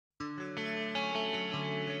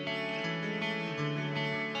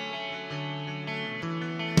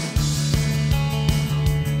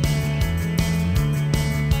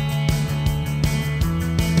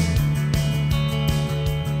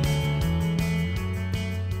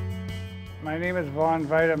My name is Vaughn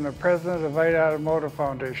Veit. I'm the president of Veit Automotive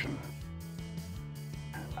Foundation.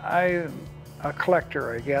 I'm a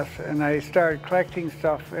collector, I guess, and I started collecting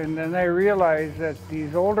stuff, and then I realized that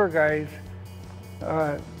these older guys,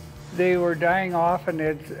 they were dying off and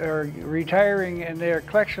or retiring, and their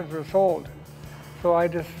collections were sold. So I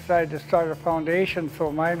just decided to start a foundation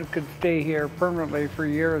so mine could stay here permanently for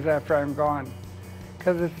years after I'm gone.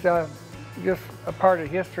 Because it's just a part of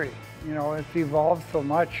history. You know, it's evolved so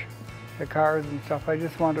much, the cars and stuff. I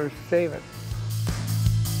just wanted to save it.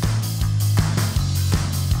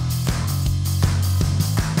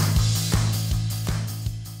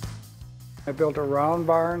 I built a round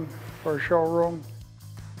barn for a showroom.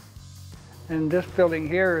 And this building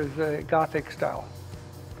here is a Gothic style.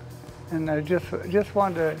 And I just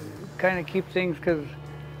wanted to kind of keep things because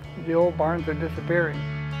the old barns are disappearing.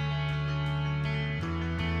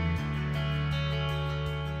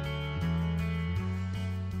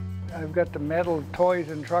 I've got the metal toys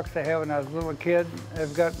and trucks I had when I was a little kid.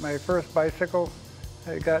 I've got my first bicycle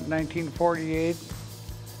I got in 1948.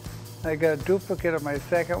 I got a duplicate of my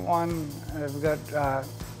second one. I've got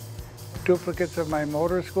duplicates of my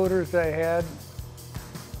motor scooters that I had.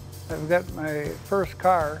 I've got my first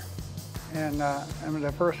car, and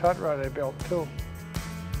the first hot rod I built too.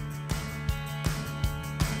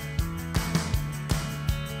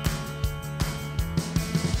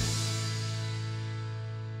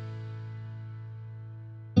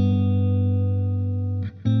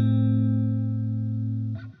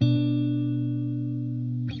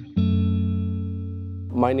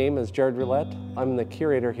 My name is Jarrid Roulet. I'm the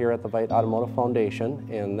curator here at the Veit Automotive Foundation,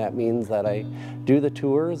 and that means that I do the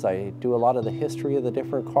tours, I do a lot of the history of the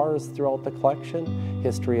different cars throughout the collection,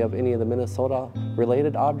 history of any of the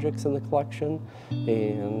Minnesota-related objects in the collection,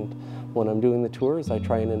 and when I'm doing the tours, I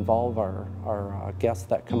try and involve our guests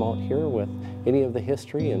that come out here with any of the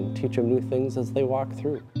history and teach them new things as they walk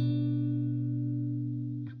through.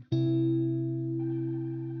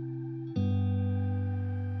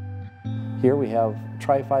 Here we have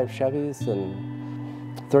Tri-5 Chevys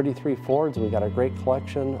and 33 Fords. We got a great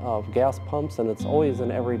collection of gas pumps, and it's always an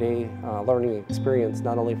everyday learning experience,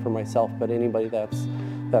 not only for myself, but anybody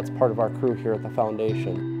that's part of our crew here at the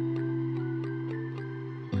foundation.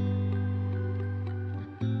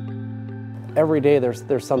 Every day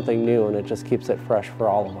there's something new, and it just keeps it fresh for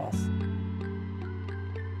all of us.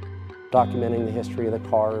 Documenting the history of the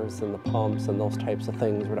cars and the pumps and those types of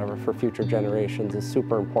things, whatever, for future generations is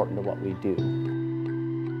super important to what we do.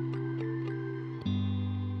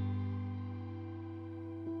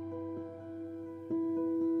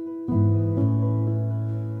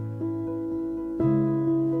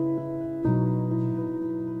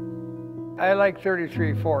 I like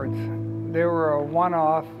 33 Fords. They were a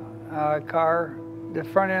one-off car. The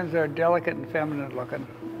front ends are delicate and feminine looking,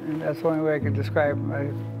 and that's the only way I can describe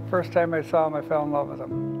them. First time I saw them, I fell in love with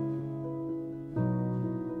them.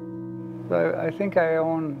 So I think I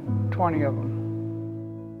own 20 of them.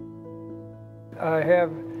 I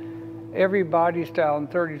have every body style in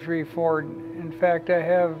 33 Ford. In fact, I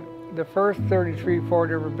have the first 33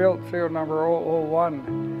 Ford ever built, serial number 001,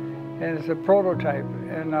 and it's a prototype.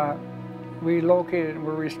 And we located and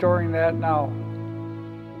we're restoring that now.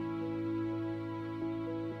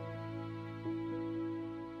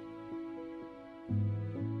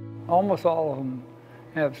 Almost all of them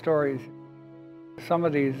have stories. Some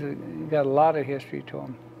of these got a lot of history to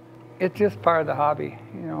them. It's just part of the hobby,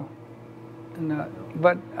 you know. And,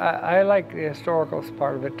 but I like the historical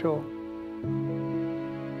part of it too.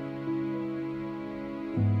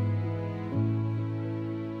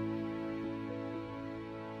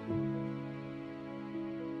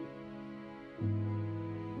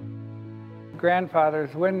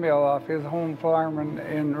 Grandfather's windmill off his home farm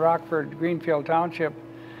in Rockford, Greenfield Township.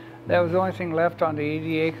 That was the only thing left on the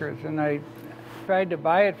 80 acres, and I tried to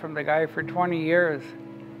buy it from the guy for 20 years.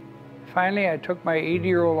 Finally, I took my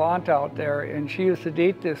 80-year-old aunt out there, and she used to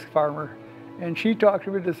date this farmer, and she talked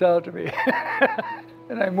me to sell it to me.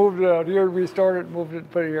 And I moved it out here, restored it, moved it,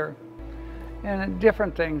 put it here. And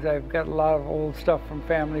different things. I've got a lot of old stuff from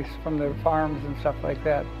families, from their farms and stuff like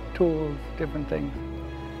that, tools, different things.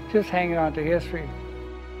 Just hanging on to history.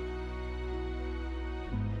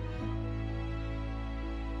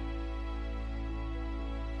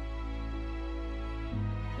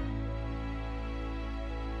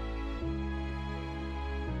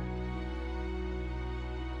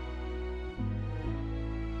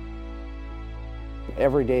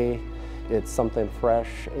 Every day it's something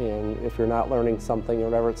fresh, and if you're not learning something or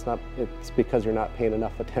whatever, it's because you're not paying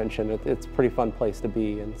enough attention. It's a pretty fun place to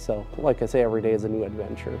be, and so, like I say, every day is a new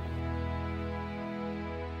adventure.